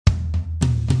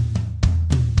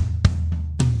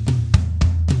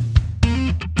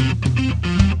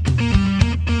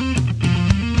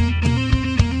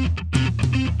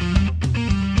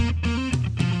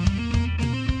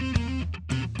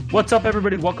What's up,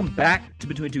 everybody? Welcome back to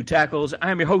Between Two Tackles. I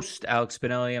am your host, Alex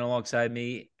Spinelli, and alongside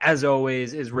me, as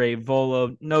always, is Ray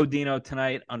Volo. No Dino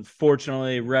tonight,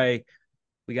 unfortunately. Ray,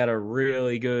 we got a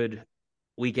really good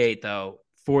Week 8, though,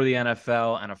 for the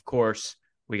NFL, and of course,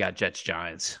 we got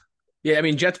Jets-Giants. Yeah, I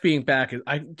mean, Jets being back,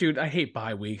 I hate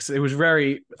bye weeks. It was I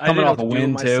didn't Coming know off what a to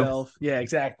do with win, too. myself. Yeah,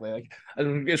 exactly. Like, I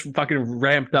was just fucking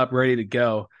ramped up, ready to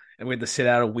go, and we had to sit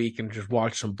out a week and just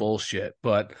watch some bullshit.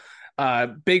 But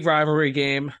big rivalry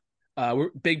game.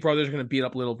 Big brothers are going to beat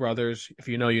up little brothers. If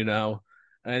you know, you know,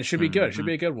 and it should be good. It should Mm-hmm.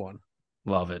 be a good one.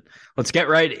 Love it. Let's get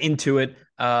right into it.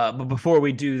 But before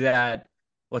we do that,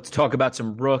 let's talk about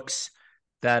some rooks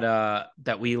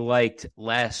that we liked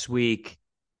last week.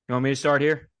 You want me to start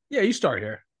here? Yeah, you start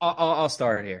here. I'll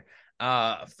start here.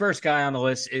 First guy on the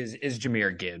list is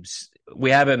Jahmyr Gibbs. We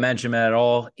haven't mentioned him at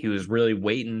all. He was really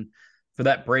waiting for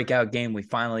that breakout game. We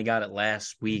finally got it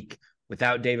last week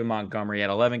without David Montgomery. He had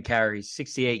 11 carries,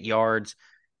 68 yards,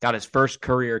 got his first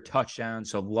career touchdown.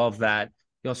 So love that.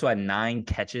 He also had 9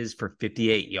 catches for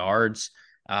 58 yards.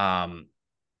 I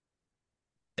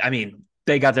mean,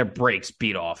 they got their breaks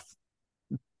beat off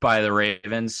by the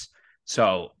Ravens.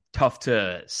 So tough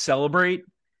to celebrate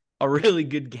a really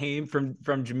good game from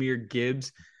Jahmyr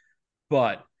Gibbs.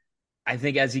 But I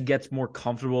think as he gets more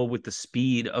comfortable with the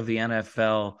speed of the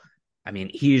NFL, I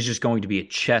mean, he is just going to be a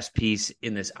chess piece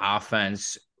in this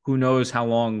offense. Who knows how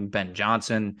long Ben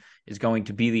Johnson is going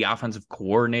to be the offensive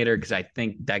coordinator, because I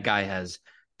think that guy has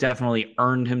definitely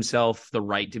earned himself the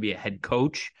right to be a head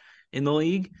coach in the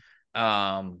league.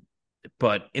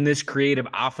 But in this creative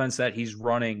offense that he's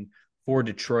running for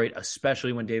Detroit,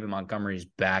 especially when David Montgomery is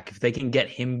back, if they can get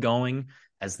him going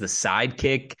as the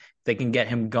sidekick, if they can get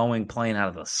him going playing out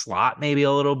of the slot maybe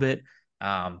a little bit,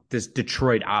 this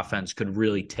Detroit offense could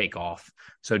really take off.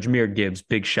 So Jahmyr Gibbs,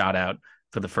 big shout out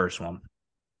for the first one.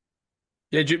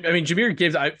 Yeah, I mean, Jahmyr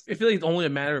Gibbs, I feel like it's only a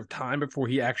matter of time before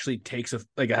he actually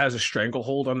has a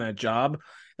stranglehold on that job.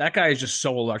 That guy is just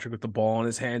so electric with the ball in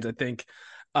his hands. I think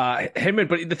but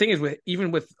the thing is, even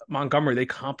with Montgomery, they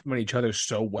complement each other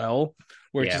so well,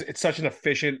 where it's such an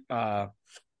efficient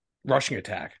rushing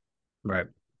attack. Right.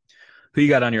 Who you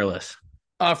got on your list?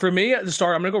 For me, at the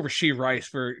start, I'm gonna go Rashee Rice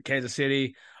for Kansas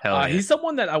City. Hell yeah. He's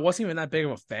someone that I wasn't even that big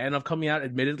of a fan of coming out.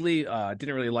 Admittedly,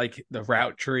 didn't really like the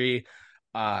route tree.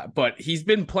 But he's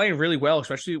been playing really well,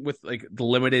 especially with like the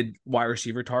limited wide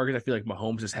receiver target I feel like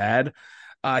Mahomes has had.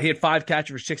 He had 5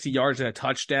 catches for 60 yards and a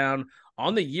touchdown.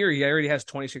 On the year, he already has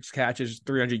 26 catches,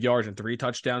 300 yards, and 3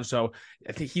 touchdowns. So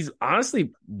I think he's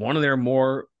honestly one of their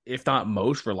more, if not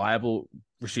most, reliable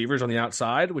receivers on the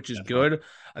outside, which is good.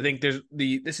 I think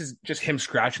this is just him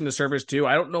scratching the surface too.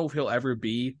 I don't know if he'll ever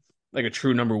be like a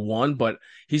true number 1, but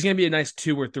he's going to be a nice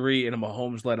 2 or 3 in a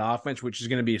Mahomes-led offense, which is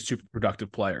going to be a super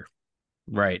productive player.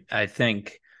 Right. I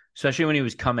think, especially when he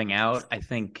was coming out, I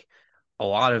think a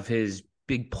lot of his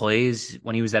big plays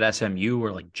when he was at SMU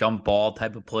were like jump ball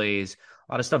type of plays,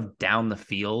 a lot of stuff down the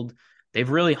field. They've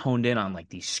really honed in on like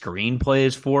these screen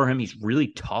plays for him. He's really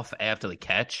tough after the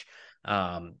catch.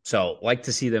 So like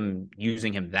to see them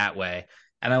using him that way.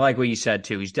 And I like what you said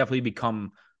too. He's definitely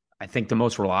become, I think, the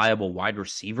most reliable wide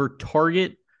receiver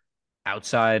target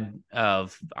outside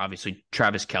of obviously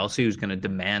Travis Kelce, who's going to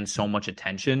demand so much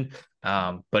attention.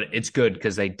 But it's good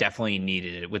because they definitely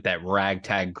needed it with that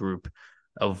ragtag group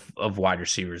of wide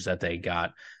receivers that they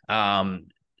got.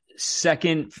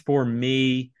 Second for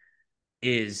me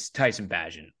is Tyson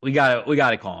Bagent. We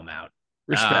gotta call him out.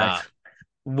 Respect.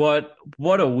 What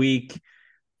a week.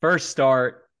 First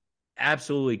start,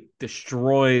 absolutely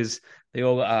destroys the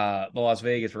Las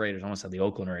Vegas Raiders. I almost said the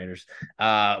Oakland Raiders.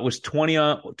 Was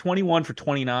 21 for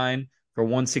 29 for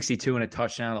 162 and a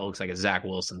touchdown. That looks like a Zach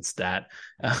Wilson stat.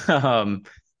 I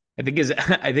think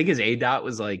his A dot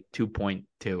was like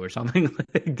 2.2 or something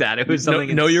like that. It was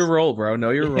something. Know your role, bro.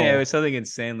 Know your role. Yeah, it was something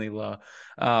insanely low.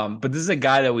 But this is a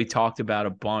guy that we talked about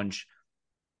a bunch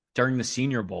during the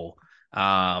Senior Bowl.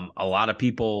 A lot of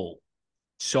people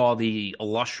saw the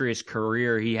illustrious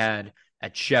career he had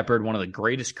at Shepherd, one of the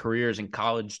greatest careers in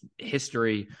college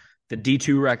history, the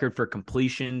D2 record for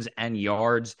completions and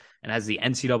yards, and has the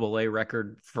NCAA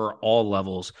record for all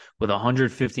levels with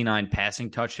 159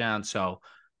 passing touchdowns. So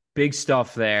big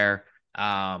stuff there.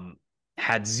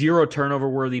 Had 0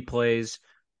 turnover-worthy plays,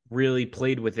 really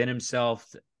played within himself.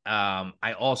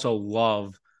 I also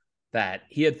love that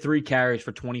he had 3 carries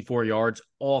for 24 yards.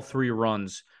 All 3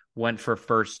 runs went for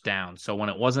first down. So when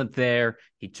it wasn't there,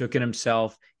 he took it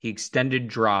himself. He extended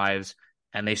drives,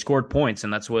 and they scored points,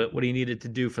 and that's what he needed to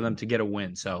do for them to get a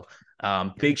win. So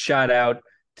big shout out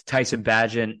to Tyson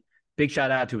Bagent. Big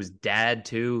shout out to his dad,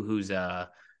 too, who's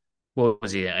what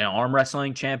was he, an arm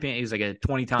wrestling champion? He was like a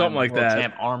Something 20-time like world that.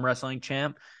 champ, arm wrestling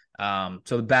champ.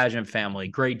 So the Badgett family,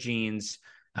 great genes.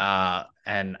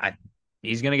 And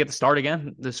he's going to get the start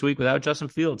again this week without Justin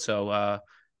Fields. So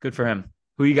good for him.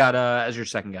 Who you got as your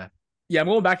second guy? Yeah, I'm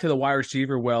going back to the wide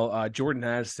receiver. Jordan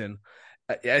Addison.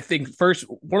 I think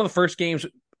one of the first games,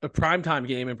 a primetime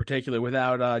game in particular,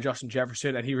 without Justin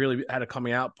Jefferson, and he really had a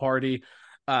coming out party.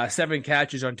 7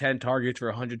 catches on 10 targets for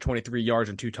 123 yards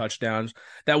and 2 touchdowns.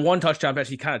 That one touchdown pass,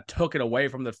 he kind of took it away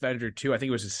from the defender too. I think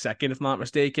it was his second, if not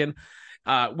mistaken.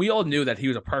 We all knew that he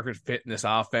was a perfect fit in this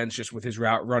offense, just with his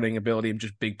route running ability and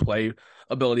just big play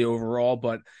ability overall.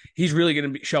 But he's really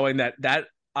going to be showing that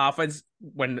offense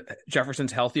when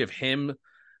Jefferson's healthy of him,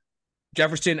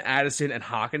 Jefferson, Addison, and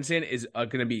Hawkinson is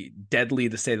going to be deadly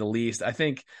to say the least. I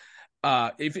think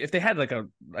if they had like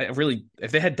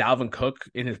if they had Dalvin Cook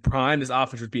in his prime, this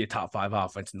offense would be a top 5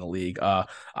 offense in the league.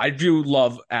 I do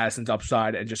love Addison's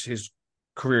upside and just his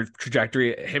career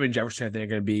trajectory. Him and Jefferson, I think, are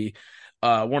going to be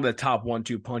one of the top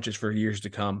 1-2 punches for years to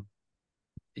come.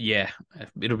 Yeah,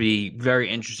 it'll be very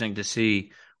interesting to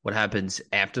see what happens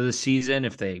after the season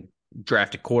if they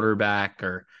draft a quarterback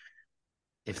or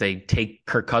if they take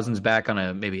Kirk Cousins back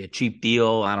on maybe a cheap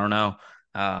deal. I don't know.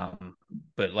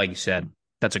 But like you said,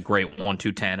 that's a great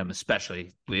 1-2 tandem,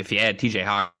 especially if you add TJ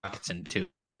Hawkinson too.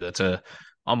 That's a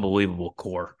unbelievable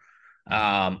core.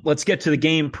 Let's get to the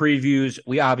game previews.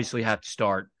 We obviously have to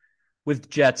start with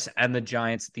Jets and the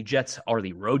Giants. The Jets are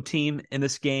the road team in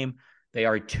this game. They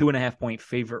are a 2.5-point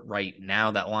favorite right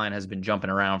now. That line has been jumping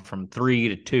around from 3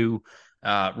 to 2.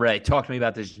 Ray, talk to me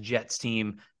about this Jets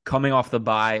team coming off the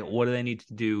bye. What do they need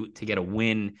to do to get a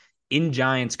win in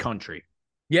Giants country?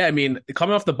 Yeah, I mean,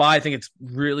 coming off the bye, I think it's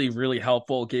really, really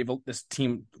helpful. Gave this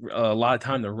team a lot of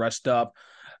time to rest up.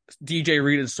 DJ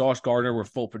Reed and Sauce Gardner were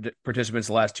full participants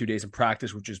the last 2 days of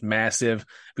practice, which is massive.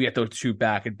 If we get those two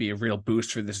back, it'd be a real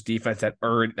boost for this defense that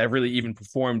really even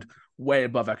performed way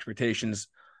above expectations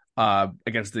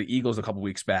against the Eagles a couple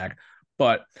weeks back.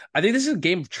 But I think this is a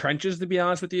game of trenches, to be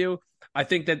honest with you. I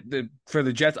think that for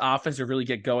the Jets offense to really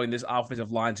get going, this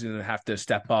offensive line is going to have to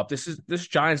step up. This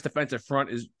Giants defensive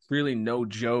front is really no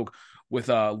joke with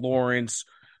Lawrence,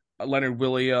 Leonard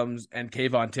Williams, and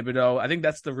Kayvon Thibodeaux. I think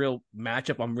that's the real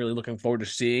matchup I'm really looking forward to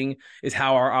seeing is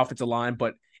how our offensive line,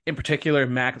 but in particular,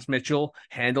 Max Mitchell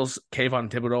handles Kayvon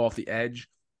Thibodeaux off the edge.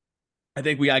 I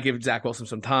think we got to give Zach Wilson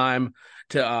some time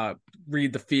to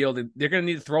read the field. They're going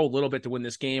to need to throw a little bit to win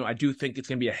this game. I do think it's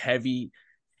going to be a heavy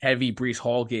Breece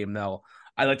Hall game, though.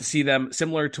 I'd like to see them,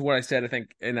 similar to what I said, I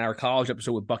think, in our college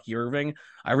episode with Bucky Irving.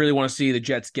 I really want to see the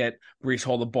Jets get Breece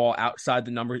Hall the ball outside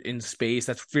the numbers in space.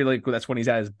 That's when he's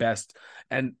at his best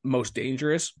and most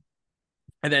dangerous.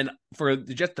 And then for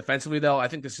the Jets defensively, though, I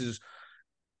think this is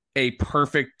a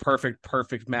perfect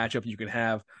matchup you can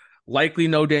have. Likely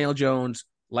no Daniel Jones,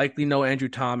 likely no Andrew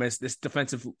Thomas. This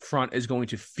defensive front is going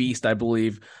to feast, I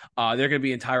believe. They're going to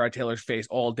be in Tyrod Taylor's face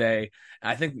all day.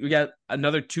 I think we got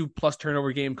another 2+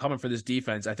 turnover game coming for this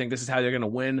defense. I think this is how they're going to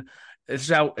win. This is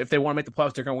how, if they want to make the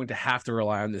playoffs, they're going to have to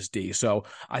rely on this D. So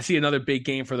I see another big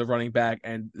game for the running back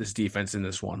and this defense in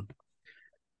this one.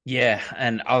 Yeah,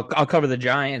 and I'll cover the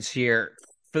Giants here.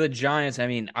 For the Giants, I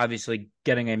mean, obviously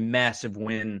getting a massive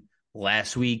win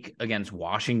last week against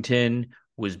Washington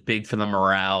was big for the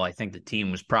morale. I think the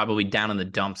team was probably down in the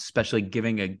dumps, especially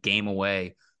giving a game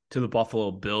away to the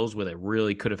Buffalo Bills where they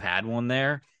really could have had one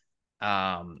there.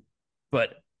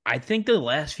 But I think the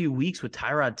last few weeks with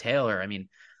Tyrod Taylor, I mean,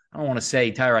 I don't want to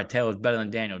say Tyrod Taylor is better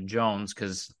than Daniel Jones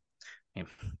because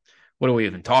what are we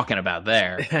even talking about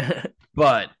there?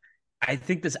 But I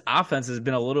think this offense has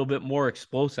been a little bit more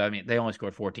explosive. I mean, they only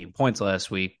scored 14 points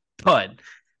last week, but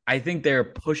I think they're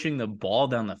pushing the ball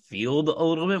down the field a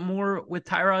little bit more with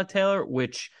Tyrod Taylor,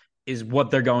 which is what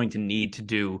they're going to need to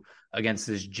do against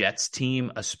this Jets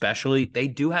team, especially. They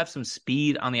do have some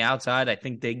speed on the outside. I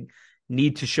think they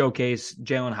need to showcase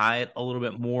Jalen Hyatt a little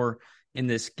bit more in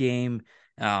this game.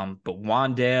 But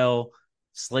Wan'Dale,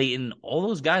 Slayton, all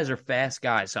those guys are fast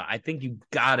guys. So I think you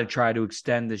got to try to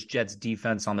extend this Jets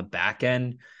defense on the back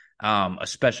end.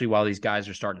 Especially while these guys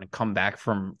are starting to come back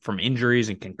from injuries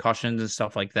and concussions and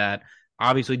stuff like that.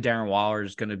 Obviously, Darren Waller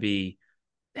is going to be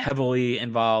heavily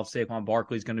involved. Saquon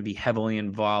Barkley is going to be heavily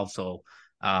involved. So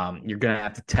you're going to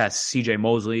have to test C.J.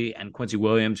 Mosley and Quincy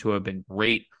Williams, who have been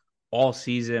great all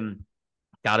season.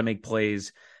 Got to make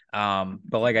plays. But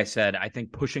like I said, I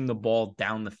think pushing the ball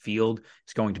down the field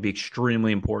is going to be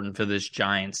extremely important for this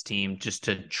Giants team just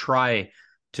to try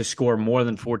to score more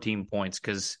than 14 points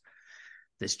because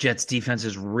this Jets defense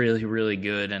is really, really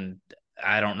good, and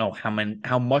I don't know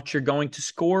how much you're going to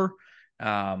score,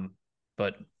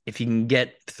 but If you can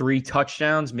get 3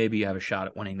 touchdowns, maybe you have a shot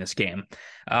at winning this game.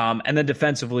 And then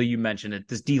defensively, you mentioned it.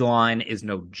 This D line is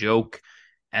no joke,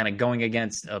 and going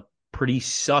against a pretty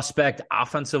suspect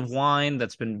offensive line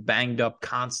that's been banged up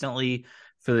constantly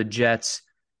for the Jets.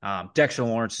 Dexter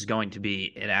Lawrence is going to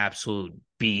be an absolute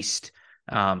beast.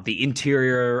 The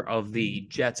interior of the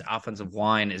Jets offensive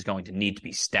line is going to need to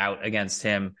be stout against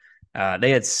him.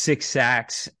 They had 6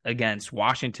 sacks against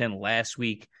Washington last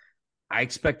week. I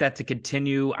expect that to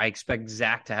continue. I expect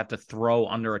Zach to have to throw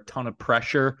under a ton of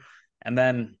pressure. And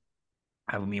then,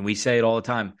 I mean, we say it all the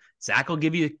time. Zach will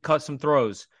give you custom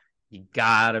throws. You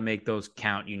got to make those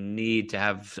count. You need to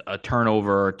have a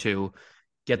turnover or two,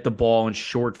 get the ball in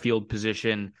short field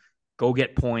position, go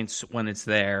get points when it's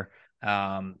there.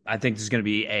 I think this is going to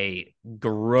be a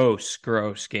gross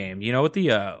game. You know what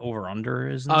the over-under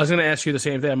is? I was going to ask you the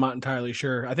same thing. I'm not entirely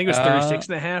sure. I think it was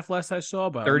 36.5 last I saw.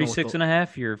 But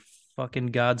 36.5? You're fucking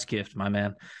God's gift, my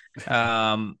man.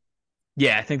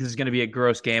 Yeah, I think this is going to be a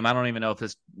gross game. I don't even know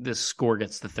if this score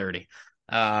gets to 30.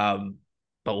 But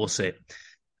we'll see.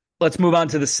 Let's move on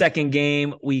to the second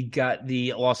game. We got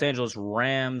the Los Angeles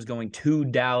Rams going to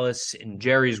Dallas in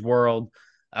Jerry's World.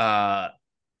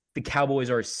 The Cowboys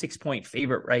are a 6-point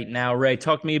favorite right now. Ray,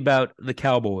 talk to me about the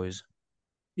Cowboys.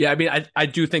 Yeah, I mean, I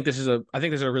do think this is a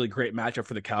really great matchup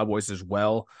for the Cowboys as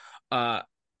well. I'm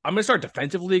going to start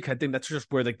defensively because I think that's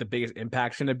just where like the biggest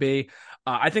impact's going to be.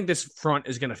 I think this front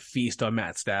is going to feast on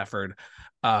Matt Stafford.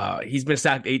 He's been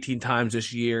sacked 18 times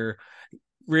this year.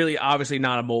 Really, obviously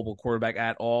not a mobile quarterback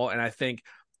at all. And I think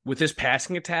with this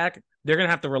passing attack, they're going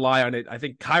to have to rely on it. I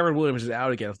think Kyren Williams is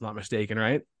out again, if I'm not mistaken,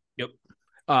 right? Yep.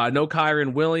 No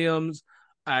Kyren Williams.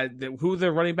 Who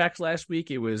the running backs last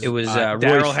week? It was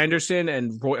Darrell Henderson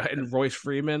and Royce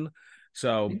Freeman.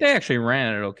 So they actually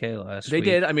ran it okay last week.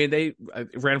 They did. I mean, they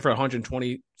ran for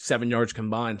 127 yards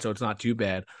combined, so it's not too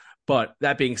bad. But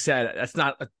that being said,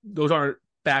 those aren't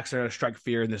backs that are going to strike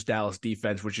fear in this Dallas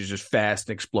defense, which is just fast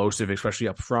and explosive, especially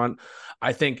up front.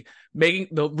 I think making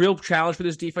the real challenge for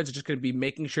this defense is just going to be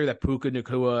making sure that Puka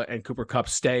Nacua and Cooper Kupp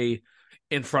stay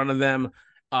in front of them.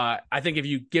 I think if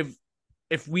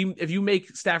you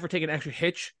make Stafford take an extra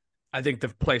hitch, I think the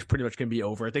play's pretty much going to be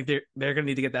over. I think they're going to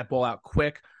need to get that ball out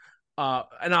quick.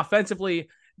 And offensively,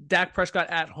 Dak Prescott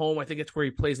at home, I think it's where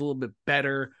he plays a little bit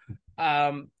better.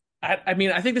 I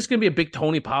mean, I think this is going to be a big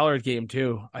Tony Pollard game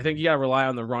too. I think you got to rely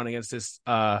on the run against this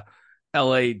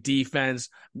LA defense.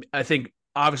 I think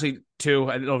obviously too,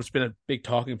 I know it's been a big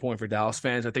talking point for Dallas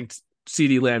fans. I think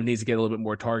CeeDee Lamb needs to get a little bit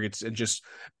more targets and just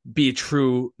be a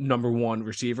true number one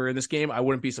receiver in this game. I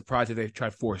wouldn't be surprised if they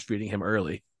tried force feeding him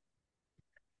early.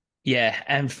 Yeah,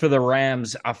 and for the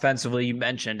Rams offensively, you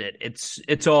mentioned it.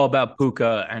 It's all about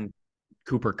Puka and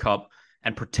Cooper Kupp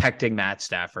and protecting Matt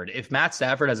Stafford. If Matt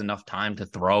Stafford has enough time to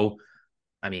throw,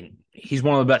 I mean, he's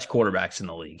one of the best quarterbacks in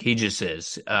the league. He just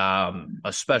is,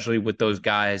 especially with those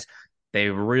guys. They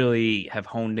really have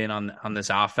honed in on this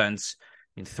offense.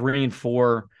 I mean,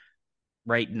 3-4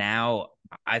 right now.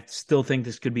 I still think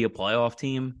this could be a playoff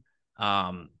team,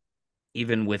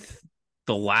 even with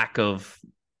the lack of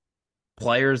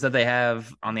players that they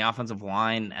have on the offensive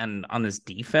line and on this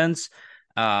defense.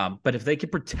 But if they can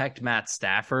protect Matt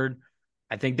Stafford,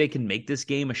 I think they can make this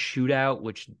game a shootout,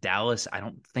 which Dallas, I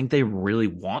don't think they really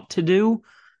want to do.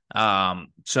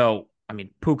 So, I mean,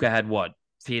 Puka had what?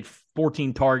 He had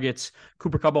 14 targets.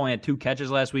 Cooper Kupp only had 2 catches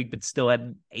last week, but still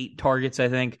had 8 targets, I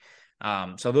think.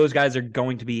 So those guys are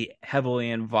going to be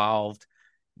heavily involved.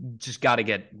 Just got to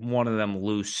get one of them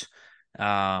loose.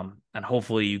 And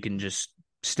hopefully you can just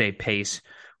stay pace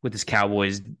with this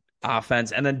Cowboys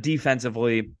offense. And then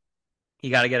defensively, you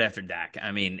got to get after Dak.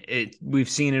 I mean, we've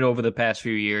seen it over the past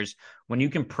few years. When you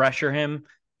can pressure him,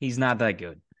 he's not that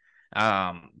good.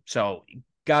 So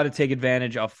got to take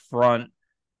advantage up front.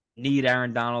 Need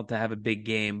Aaron Donald to have a big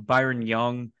game. Byron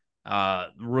Young,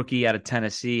 rookie out of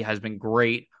Tennessee, has been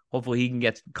great. Hopefully he can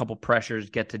get a couple pressures,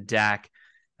 get to Dak,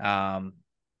 and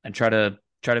try to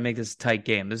make this a tight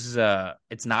game. This is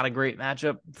it's not a great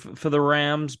matchup for the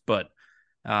Rams, but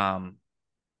I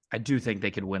do think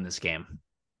they could win this game.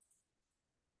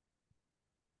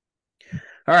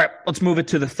 All right, let's move it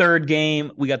to the third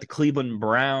game. We got the Cleveland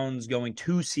Browns going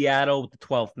to Seattle with the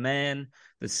 12th man.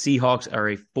 The Seahawks are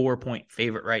a 4-point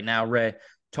favorite right now. Ray,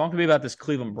 talk to me about this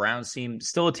Cleveland Browns team.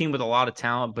 Still a team with a lot of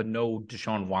talent, but no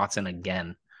Deshaun Watson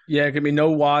again. Yeah, it could be no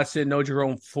Watson, no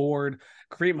Jerome Ford.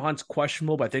 Kareem Hunt's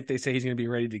questionable, but I think they say he's going to be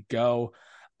ready to go.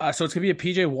 So it's going to be a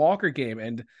PJ Walker game.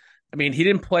 And, I mean, he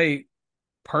didn't play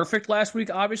perfect last week,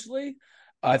 obviously.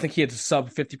 I think he had a sub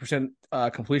 50%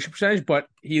 completion percentage, but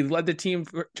he led the team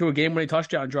to a game-winning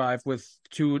touchdown drive with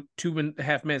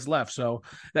 2.5 minutes left. So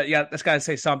that's got to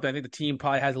say something. I think the team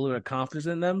probably has a little bit of confidence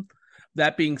in them.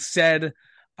 That being said,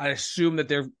 I assume that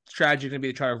their strategy is going to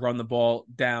be to try to run the ball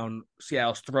down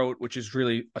Seattle's throat, which is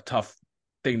really a tough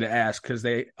thing to ask because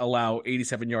they allow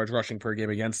 87 yards rushing per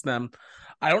game against them.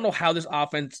 I don't know how this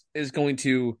offense is going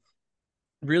to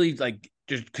really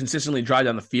just consistently drive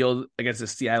down the field against the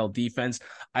Seattle defense.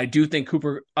 I do think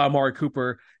Amari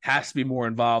Cooper has to be more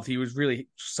involved. He was really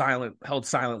held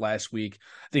silent last week.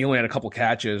 I think he only had a couple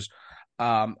catches.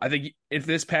 I think if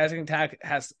this passing attack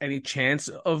has any chance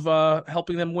of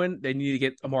helping them win, they need to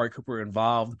get Amari Cooper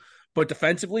involved. But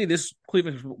defensively, this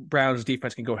Cleveland Browns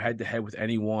defense can go head to head with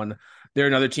anyone. They're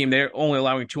another team. They're only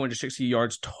allowing 260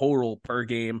 yards total per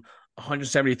game,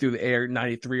 170 through the air,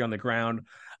 93 on the ground.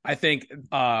 I think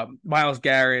Myles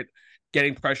Garrett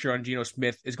getting pressure on Geno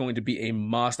Smith is going to be a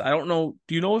must. I don't know.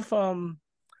 Do you know if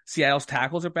Seattle's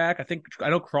tackles are back? I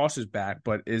know Cross is back,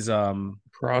 but is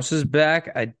Cross is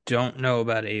back? I don't know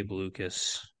about Abe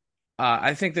Lucas.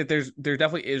 I think that there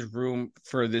definitely is room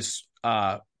for this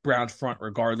Browns front,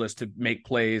 regardless, to make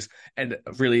plays and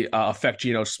really affect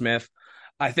Geno Smith.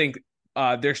 I think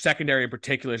their secondary in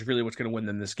particular is really what's going to win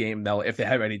them this game. They'll, if they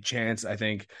have any chance, I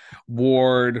think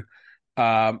Ward.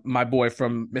 My boy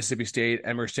from Mississippi State,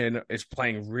 Emerson, is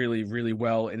playing really, really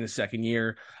well in his second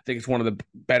year. I think it's one of the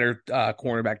better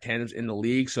cornerback tandems in the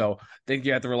league. So I think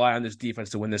you have to rely on this defense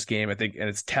to win this game. I think, and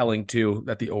it's telling too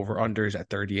that the over/under is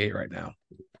at 38 right now.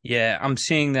 Yeah, I'm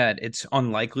seeing that it's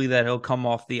unlikely that he'll come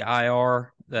off the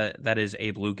IR. That is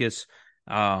Abe Lucas.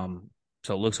 So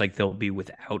it looks like they'll be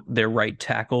without their right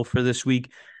tackle for this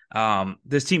week.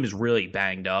 This team is really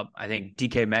banged up. I think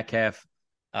DK Metcalf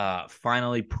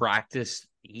finally practiced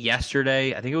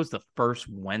yesterday. I think it was the first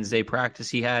Wednesday practice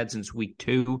he had since week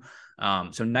 2.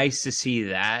 So nice to see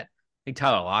that. I think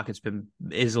Tyler Lockett's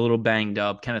is a little banged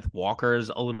up. Kenneth Walker is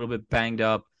a little bit banged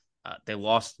up. They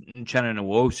lost Uchenna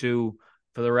Nwosu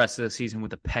for the rest of the season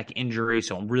with a pec injury,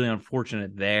 so I'm really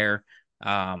unfortunate there.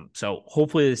 So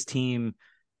hopefully this team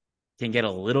can get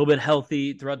a little bit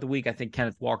healthy throughout the week. I think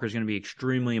Kenneth Walker is going to be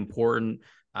extremely important.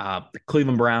 The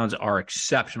Cleveland Browns are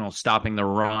exceptional stopping the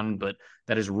run, but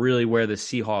that is really where the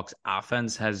Seahawks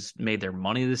offense has made their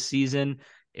money this season,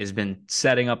 has been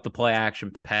setting up the play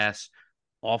action pass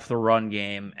off the run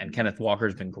game, and Kenneth Walker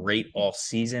has been great all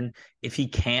season. If he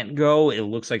can't go, it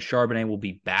looks like Charbonnet will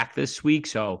be back this week,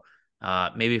 so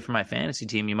maybe for my fantasy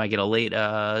team, you might get a late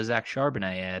Zach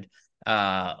Charbonnet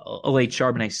a late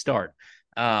Charbonnet start.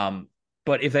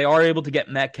 But if they are able to get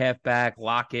Metcalf back,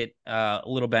 Lockett a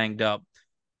little banged up,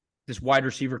 this wide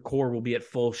receiver core will be at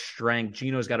full strength.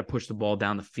 Geno's got to push the ball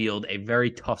down the field. A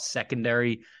very tough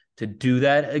secondary to do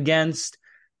that against.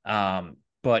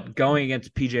 But going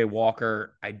against PJ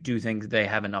Walker, I do think they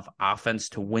have enough offense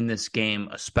to win this game,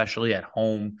 especially at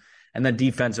home. And then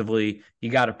defensively,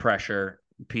 you got to pressure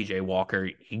PJ Walker.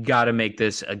 You got to make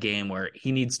this a game where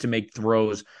he needs to make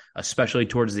throws, especially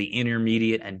towards the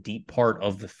intermediate and deep part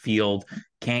of the field.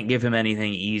 Can't give him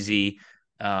anything easy.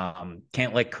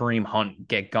 Can't let Kareem Hunt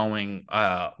get going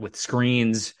with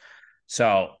screens.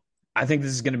 So I think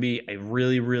this is going to be a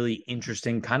really, really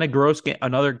interesting kind of gross game,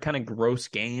 another kind of gross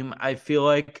game, I feel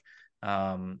like.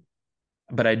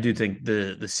 But I do think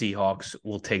the Seahawks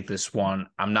will take this one.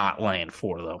 I'm not laying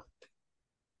 4, though.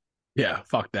 Yeah,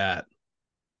 fuck that.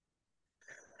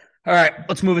 All right,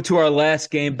 let's move it to our last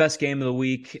game, best game of the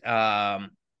week,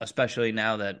 especially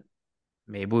now that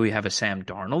maybe we have a Sam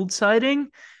Darnold sighting.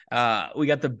 We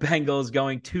got the Bengals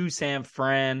going to San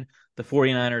Fran. The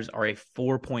 49ers are a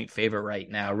 4-point favorite right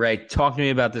now. Ray, talk to me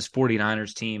about this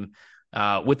 49ers team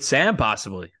with Sam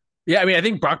possibly. Yeah, I mean, I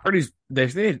think Brock Purdy's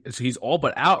he's all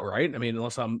but out, right? I mean,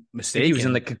 unless I'm mistaken. He was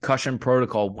in the concussion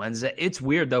protocol Wednesday. It's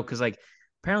weird, though, because,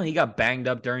 apparently he got banged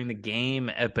up during the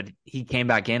game, but he came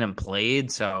back in and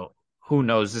played. So who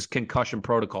knows? This concussion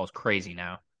protocol is crazy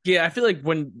now. Yeah, I feel like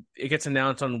when it gets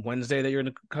announced on Wednesday that you're in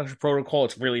the concussion protocol,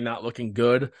 it's really not looking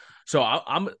good. So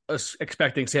I'm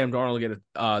expecting Sam Darnold to get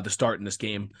the start in this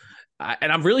game.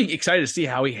 And I'm really excited to see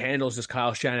how he handles this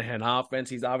Kyle Shanahan offense.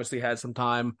 He's obviously had some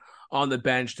time on the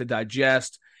bench to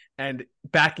digest. And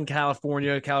back in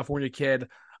California kid,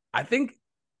 I think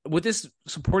with this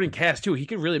supporting cast too, he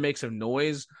could really make some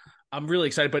noise. I'm really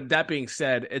excited. But that being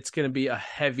said, it's going to be a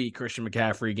heavy Christian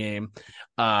McCaffrey game.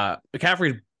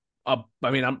 McCaffrey's I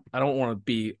don't want to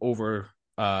be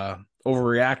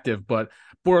overreactive, but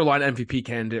borderline MVP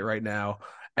candidate right now.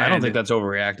 And I don't think that's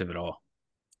overreactive at all.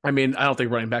 I mean, I don't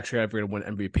think running backs are ever going to win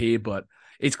MVP, but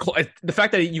it's the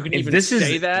fact that you can even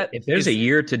say that. If there's a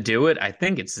year to do it, I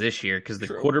think it's this year because the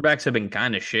quarterbacks have been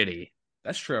kind of shitty.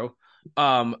 That's true.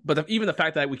 But even the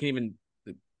fact that we can even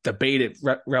debate it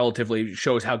relatively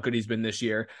shows how good he's been this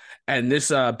year. And this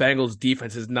Bengals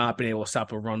defense has not been able to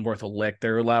stop a run worth a lick.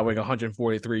 They're allowing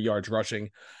 143 yards rushing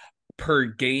per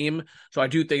game. So I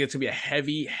do think it's going to be a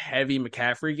heavy, heavy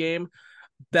McCaffrey game.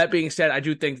 That being said, I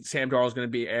do think Sam Darnold is going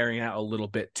to be airing out a little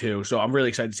bit too. So I'm really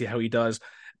excited to see how he does.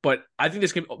 But I think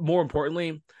this can, more importantly,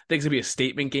 I think it's going to be a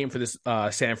statement game for this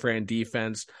San Fran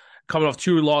defense. Coming off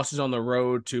 2 losses on the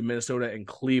road to Minnesota and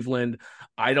Cleveland,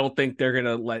 I don't think they're going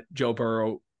to let Joe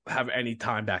Burrow have any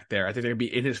time back there. I think they're going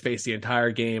to be in his face the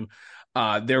entire game.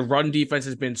 Their run defense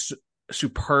has been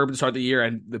superb to start the year,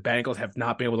 and the Bengals have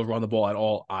not been able to run the ball at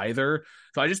all either.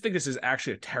 So I just think this is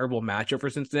actually a terrible matchup for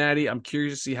Cincinnati. I'm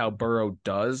curious to see how Burrow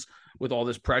does with all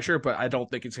this pressure, but I don't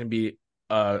think it's going to be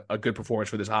a good performance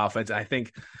for this offense. I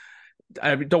think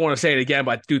I don't want to say it again,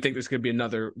 but I do think this is going to be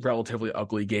another relatively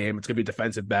ugly game. It's going to be a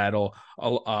defensive battle.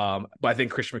 But I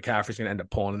think Christian McCaffrey's going to end up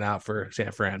pulling it out for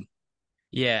San Fran.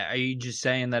 Yeah, are you just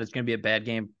saying that it's going to be a bad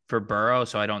game for Burrow,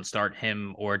 so I don't start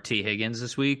him or T. Higgins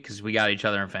this week because we got each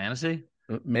other in fantasy?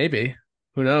 Maybe.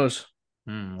 Who knows?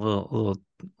 Little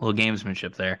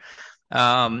gamesmanship there.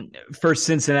 For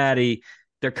Cincinnati,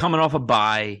 they're coming off a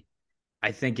bye.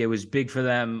 I think it was big for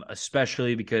them,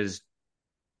 especially because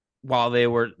while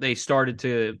they started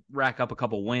to rack up a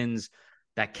couple wins,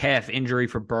 that calf injury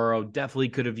for Burrow definitely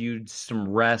could have used some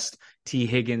rest. T.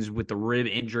 Higgins with the rib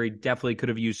injury definitely could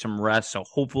have used some rest. So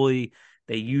hopefully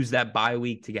they use that bye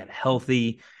week to get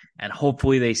healthy, and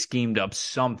hopefully they schemed up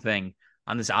something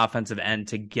on this offensive end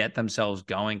to get themselves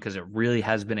going, because it really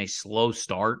has been a slow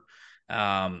start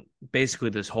basically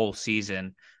this whole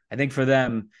season. I think for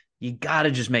them, you got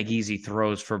to just make easy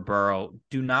throws for Burrow.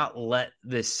 Do not let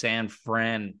this San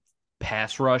Fran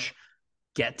pass rush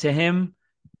get to him.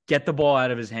 Get the ball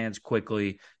out of his hands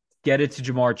quickly. Get it to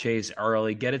Jamar Chase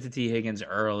early. Get it to T. Higgins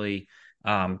early.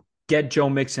 Get Joe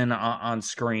Mixon on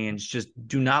screens. Just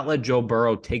do not let Joe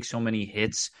Burrow take so many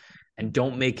hits, and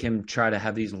don't make him try to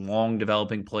have these long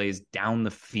developing plays down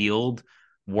the field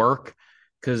work,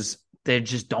 because they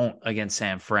just don't against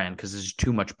San Fran because there's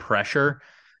too much pressure.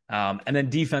 And then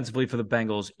defensively for the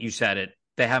Bengals, you said it.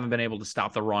 They haven't been able to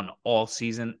stop the run all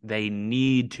season. They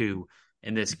need to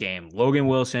in this game. Logan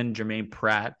Wilson, Jermaine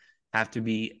Pratt have to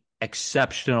be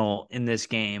exceptional in this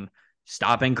game,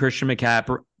 stopping Christian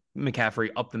McCaffrey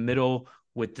up the middle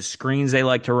with the screens they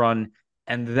like to run,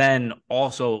 and then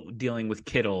also dealing with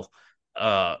Kittle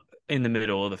in the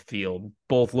middle of the field.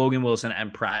 Both Logan Wilson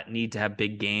and Pratt need to have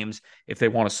big games if they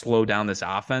want to slow down this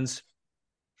offense.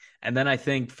 And then I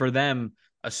think for them,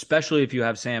 especially if you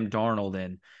have Sam Darnold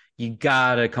in, you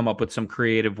got to come up with some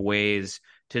creative ways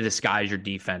to disguise your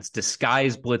defense,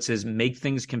 disguise blitzes, make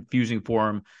things confusing for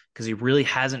him, because he really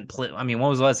hasn't played. I mean, when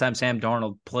was the last time Sam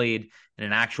Darnold played in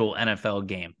an actual NFL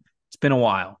game? It's been a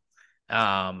while.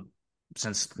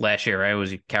 Since last year, right?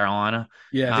 Was he Carolina?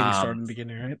 Yeah, I think he started in the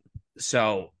beginning, right?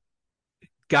 So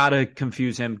got to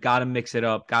confuse him, got to mix it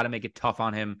up, got to make it tough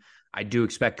on him. I do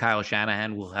expect Kyle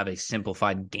Shanahan will have a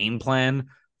simplified game plan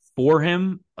for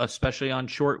him, especially on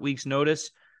short weeks'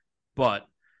 notice. But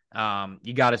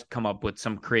you got to come up with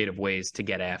some creative ways to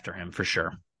get after him for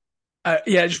sure.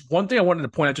 Yeah, just one thing I wanted to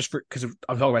point out, just because I'm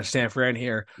talking about San Fran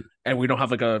here, and we don't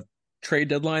have like a trade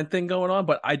deadline thing going on,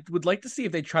 but I would like to see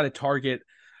if they try to target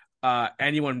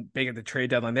anyone big at the trade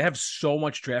deadline. They have so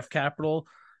much draft capital.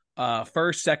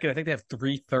 First, second, I think they have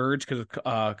 3/3 because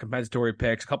of compensatory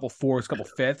picks, a couple fourths, a couple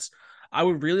fifths. I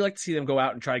would really like to see them go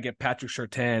out and try to get Patrick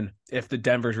Surtain if the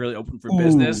Denver's really open for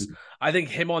business. I think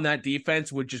him on that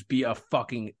defense would just be a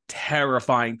fucking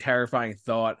terrifying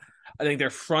thought. I think their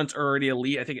front's already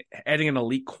elite. I think adding an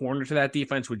elite corner to that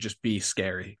defense would just be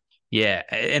scary. Yeah,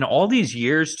 and all these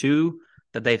years, too,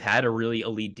 that they've had a really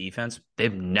elite defense,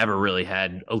 they've never really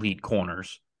had elite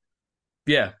corners.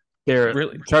 Yeah.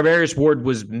 Really. Charvarius Ward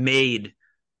was made,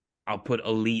 I'll put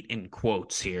elite in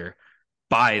quotes here,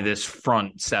 by this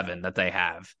front seven that they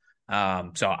have.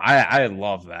 So I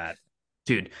love that.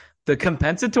 Dude, the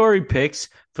compensatory picks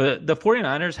for the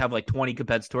 49ers have like 20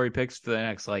 compensatory picks for the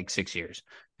next like 6 years.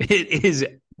 It is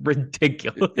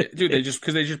ridiculous. Dude, they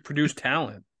just produce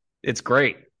talent. It's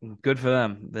great. Good for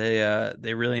them.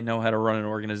 They really know how to run an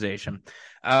organization.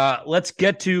 Let's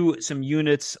get to some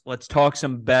units. Let's talk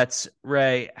some bets.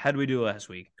 Ray, how did we do last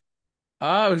week?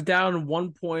 I was down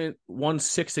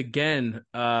 1.16 again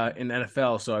in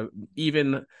NFL. So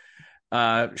even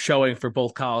showing for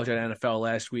both college and NFL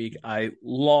last week. I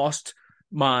lost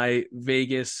my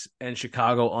Vegas and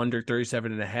Chicago under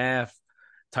 37.5.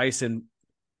 Tyson,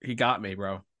 he got me,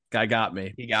 bro. Guy got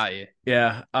me. He got you.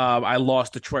 Yeah. I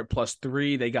lost Detroit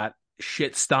 +3. They got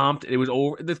shit stomped. It was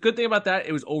over. The good thing about that,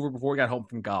 it was over before we got home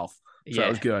from golf. So that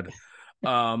was good.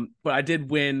 But I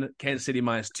did win Kansas City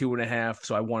minus 2.5,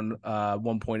 so I won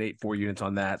 1.84 units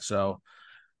on that. So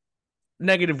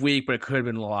negative week, but it could have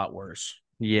been a lot worse.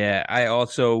 Yeah, I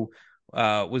also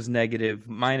was negative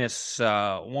minus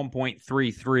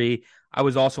 1.33. I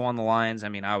was also on the Lions. I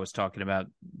mean, I was talking about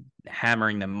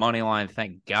hammering the money line.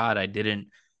 Thank God I didn't.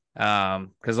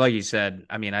 Because like you said,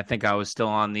 I mean, I think I was still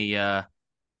on the I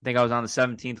think I was on the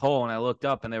 17th hole and I looked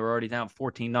up and they were already down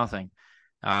 14-0.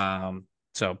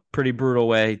 So pretty brutal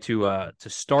way to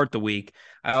start the week.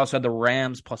 I also had the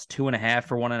Rams plus 2.5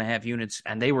 for 1.5 units,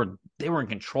 and they were in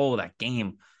control of that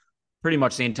game pretty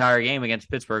much the entire game against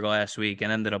Pittsburgh last week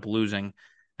and ended up losing.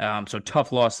 So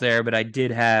tough loss there, but I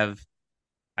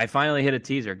finally hit a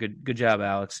teaser. Good job,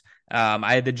 Alex.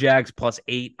 I had the Jags plus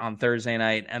 8 on Thursday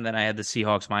night, and then I had the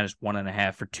Seahawks minus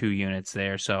 1.5 for 2 units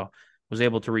there. So was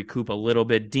able to recoup a little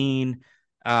bit. Dean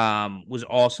was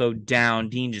also down.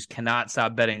 Dean just cannot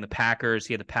stop betting the Packers.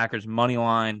 He had the Packers money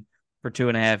line for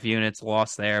 2.5 units,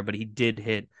 lost there, but he did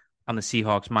hit on the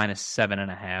Seahawks minus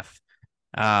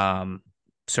 7.5.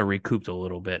 So recouped a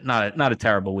little bit. Not a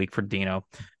terrible week for Dino.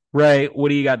 Ray, what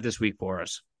do you got this week for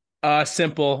us?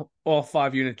 Simple. All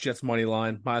 5 units Jets money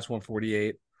line minus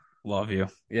 148. Love you.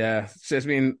 Yeah, I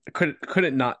mean,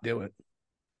 couldn't not do it.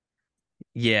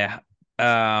 Yeah.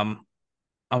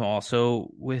 I'm also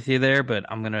with you there, but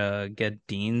I'm gonna get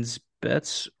Dean's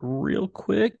bets real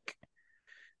quick.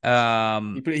 He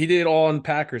did it all on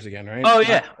Packers again, right? Oh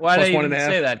yeah. Why plus did I even 1.5?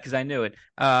 say that? Because I knew it.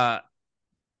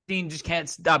 Dean just can't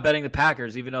stop betting the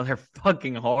Packers, even though they're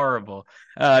fucking horrible.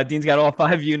 Dean's got all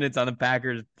 5 units on the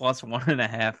Packers plus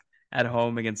 1.5 at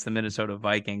home against the Minnesota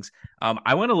Vikings.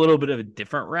 I went a little bit of a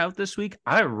different route this week.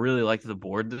 I really liked the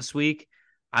board this week.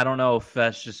 I don't know if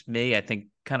that's just me. I think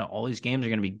kind of all these games are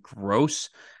going to be gross.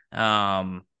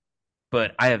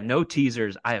 But I have no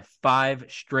teasers. I have 5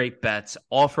 straight bets,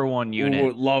 all for 1 unit.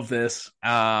 Ooh, love this.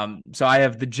 So I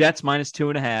have the Jets minus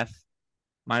 2.5,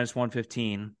 minus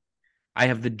 115. I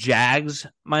have the Jags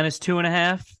minus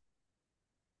 2.5.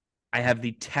 I have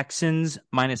the Texans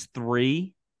minus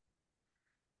 3.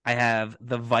 I have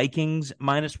the Vikings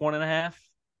minus 1.5.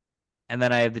 And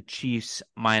then I have the Chiefs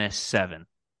minus 7.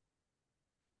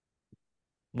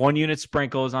 1 unit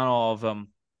sprinkles on all of them.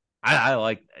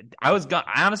 Honestly,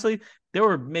 there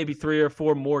were maybe 3 or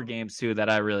 4 more games too that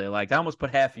I really liked. I almost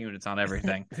put half units on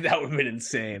everything. That would have been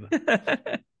insane.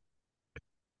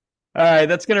 All right,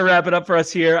 that's going to wrap it up for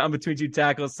us here on Between Two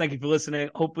Tackles. Thank you for listening.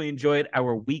 Hopefully you enjoyed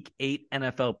our Week 8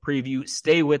 NFL preview.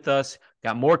 Stay with us.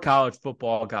 Got more college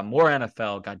football, got more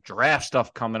NFL, got draft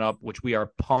stuff coming up, which we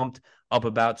are pumped up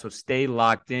about, so stay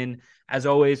locked in. As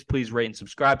always, please rate and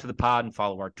subscribe to the pod and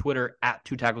follow our Twitter at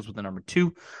 2tackles with the number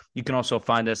 2. You can also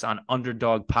find us on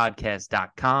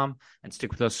underdogpodcast.com and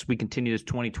stick with us as we continue this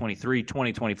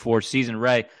 2023-2024 season.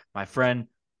 Ray, my friend,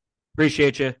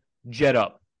 appreciate you. Jet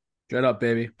up. Jet up,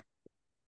 baby.